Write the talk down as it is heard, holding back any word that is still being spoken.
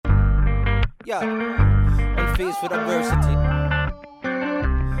Yeah, unfazed with adversity.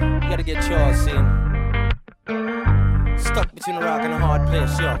 You gotta get yours in. Stuck between a rock and a hard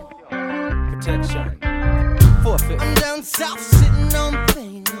place, yo. Protection. Forfeit. I'm down south sitting on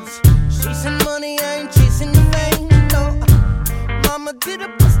things, chasing money, I ain't chasing the fame, no. Mama did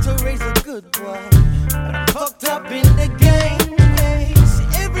her best to raise a good boy, but I'm fucked up in the game, yeah. See,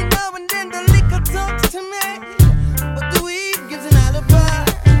 every now and then the liquor talks to me, but the weed gives an alibi.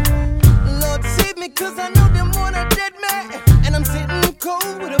 Lord save me, cause I know them wanna dead me, and I'm sitting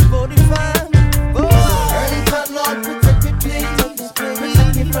cold with a 45. Boy, earning top, Lord, protect me, please.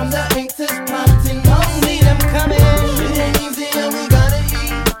 Protect me from the haters plotting on me. Them coming. It ain't easy and we gotta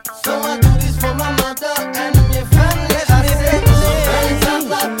eat, so I do this for my mother and my family. I say, earning top,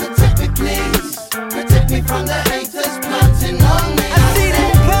 Lord, protect me, please. Protect me from the haters plotting on me. I see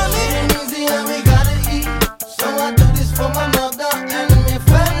them coming. It ain't easy and we gotta eat, so I do this for my mother and my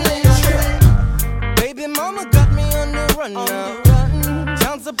family. Baby mama got me on the run now.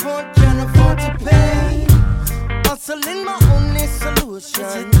 Child support can't afford to pay. Hustling my only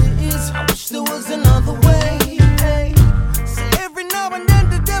solution is I wish there was another way. Hey. See, every now and then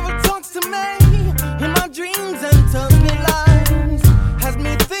the devil talks to me in my dreams and tells me lies. Has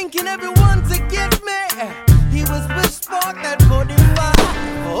me thinking everyone's against me. He was bespoke at 45.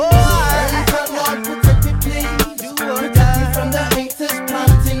 Oh, Lord, protect me, please. Protect me from the haters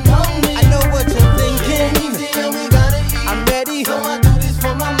plotting on me. I know what you're thinking. Easy and we gotta eat. I'm ready. So I do this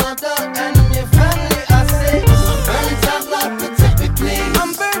for my mother and my family. I say, burnt out, Lord, protect me, please.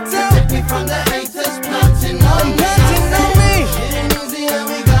 I'm burnt out. Protect me from the haters plotting on me. It ain't easy and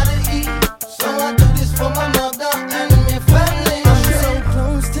we gotta eat, so I do this for my mother and my family. I'm so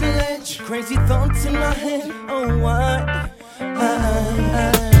close to the ledge, crazy thoughts in my head. Oh, why?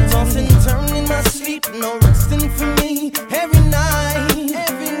 Tossing and turning in my sleep, no resting for me. Every night,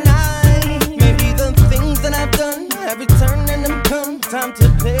 every night. Maybe the things that I've done have returned and them come time to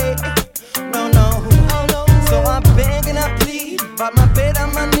pay. No, no, oh no. So I beg and I plead, by my bed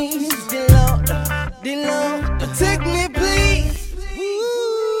on my knees. Dear Lord, protect me, please.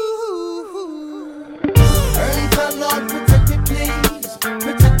 Earn top, Lord, protect me, please.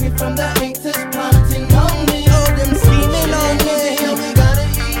 Protect me from the haters plotting on me. Oh, them scheming on me. And we gotta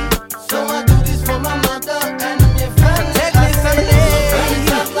eat, so I do this for my mother and my family. Protect me, family. Earn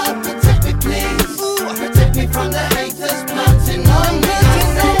top, Lord, protect me, please. Protect me from the haters plotting on me.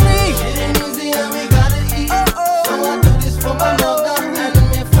 It ain't easy and we gotta eat, so I do this for my mother and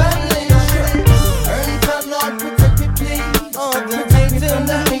my family. Earn top, Lord, protect me, please. Protect me from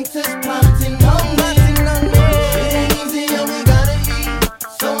the haters plotting on me. It ain't easy and we gotta eat,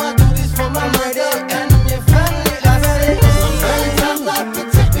 so I do this for my mother and my family. I say, earn top, Lord,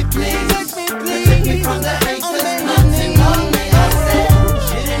 protect me, please. Protect me from the haters plotting on me. I say,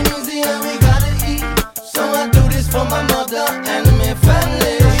 it ain't easy and we gotta eat, so I do this for my mother and my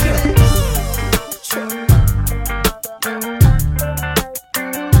family.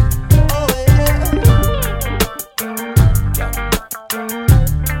 Oh yeah.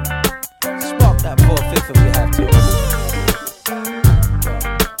 Spark that 4/5 if we have to.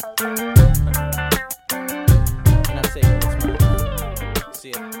 Can I say what's mine?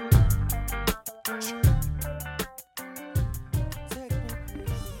 See ya.